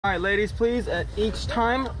All right, ladies, please, at each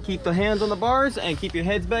time, keep the hands on the bars and keep your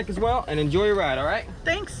heads back as well, and enjoy your ride, all right?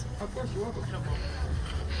 Thanks. Of course, you're welcome.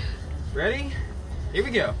 Ready? Here we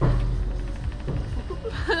go. You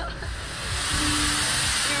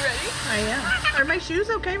ready? I am. Are my shoes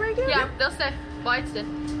okay right here? Yeah, they'll stay. Lights did.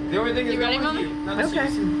 The only thing is, You ready, go with Mama? you, not the Okay.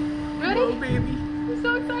 shoes. Ready? Oh, baby. I'm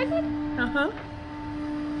so excited. Uh-huh.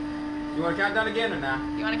 You want to count down again or not?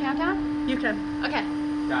 You want to count down? You can. Okay.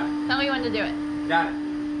 Got it. Tell me when to do it. Got it.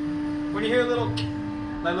 When you hear a little,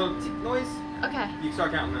 like little noise, Okay. you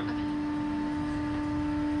start counting them. Okay.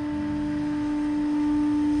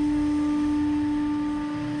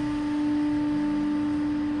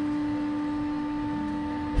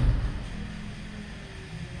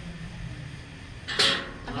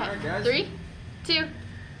 All right, guys. 3, 2,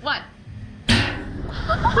 1.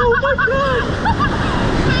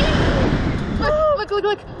 Oh my god!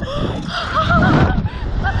 Look.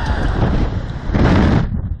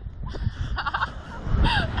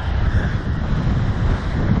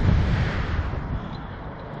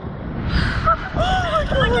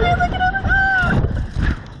 Look at it!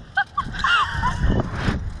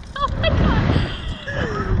 Oh my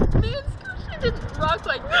god. Me and Squishy just rock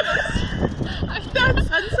like this. That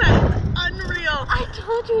sunset, unreal. I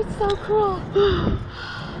told you it's so cool.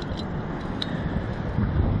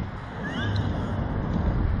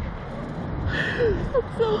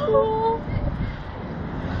 That's so cool.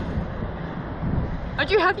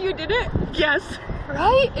 Aren't you happy you did it? Yes.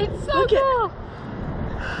 Right? It's so Look at- cool.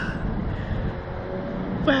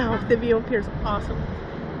 Wow, the view up here is awesome.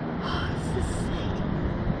 This is sick.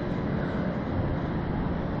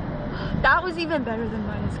 That was even better than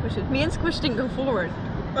mine and Squish. Me and Squish didn't go forward.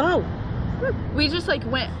 Oh. We just like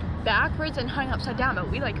went backwards and hung upside down,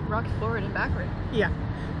 but we like rocked forward and backward. Yeah.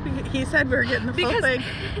 He said we were getting the full thing.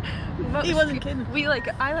 He wasn't kidding.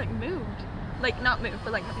 I moved. Like not moved,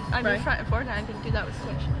 but like I moved Right. front and forward, and I didn't do that with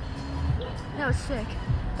Squish. That was sick.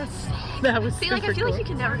 That's sick. That was See, like I super feel cool. like you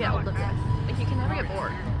can never get old of this. Like you can never get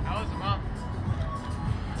bored. How was the mom?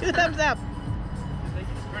 2 thumbs up. I think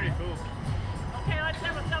it's pretty cool. Okay, let's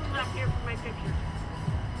have a thumbs up here for my picture.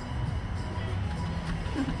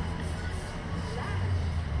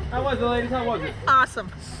 How was it, ladies? How was it?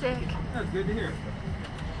 Awesome. Sick. That's good to hear.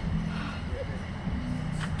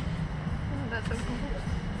 Oh, that's so cool.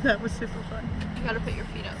 That was super fun. You gotta put your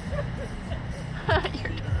feet up. Your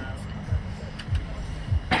toes.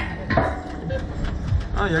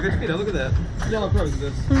 Oh, yeah, good speed. Look at that. Yellow pros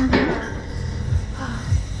this.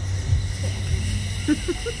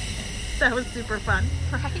 That was super fun.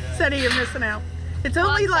 Right? Sadie, you're missing out. It's Come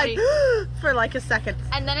on, only like Sadie. for like a second.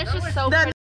 And then it's just so Then pretty.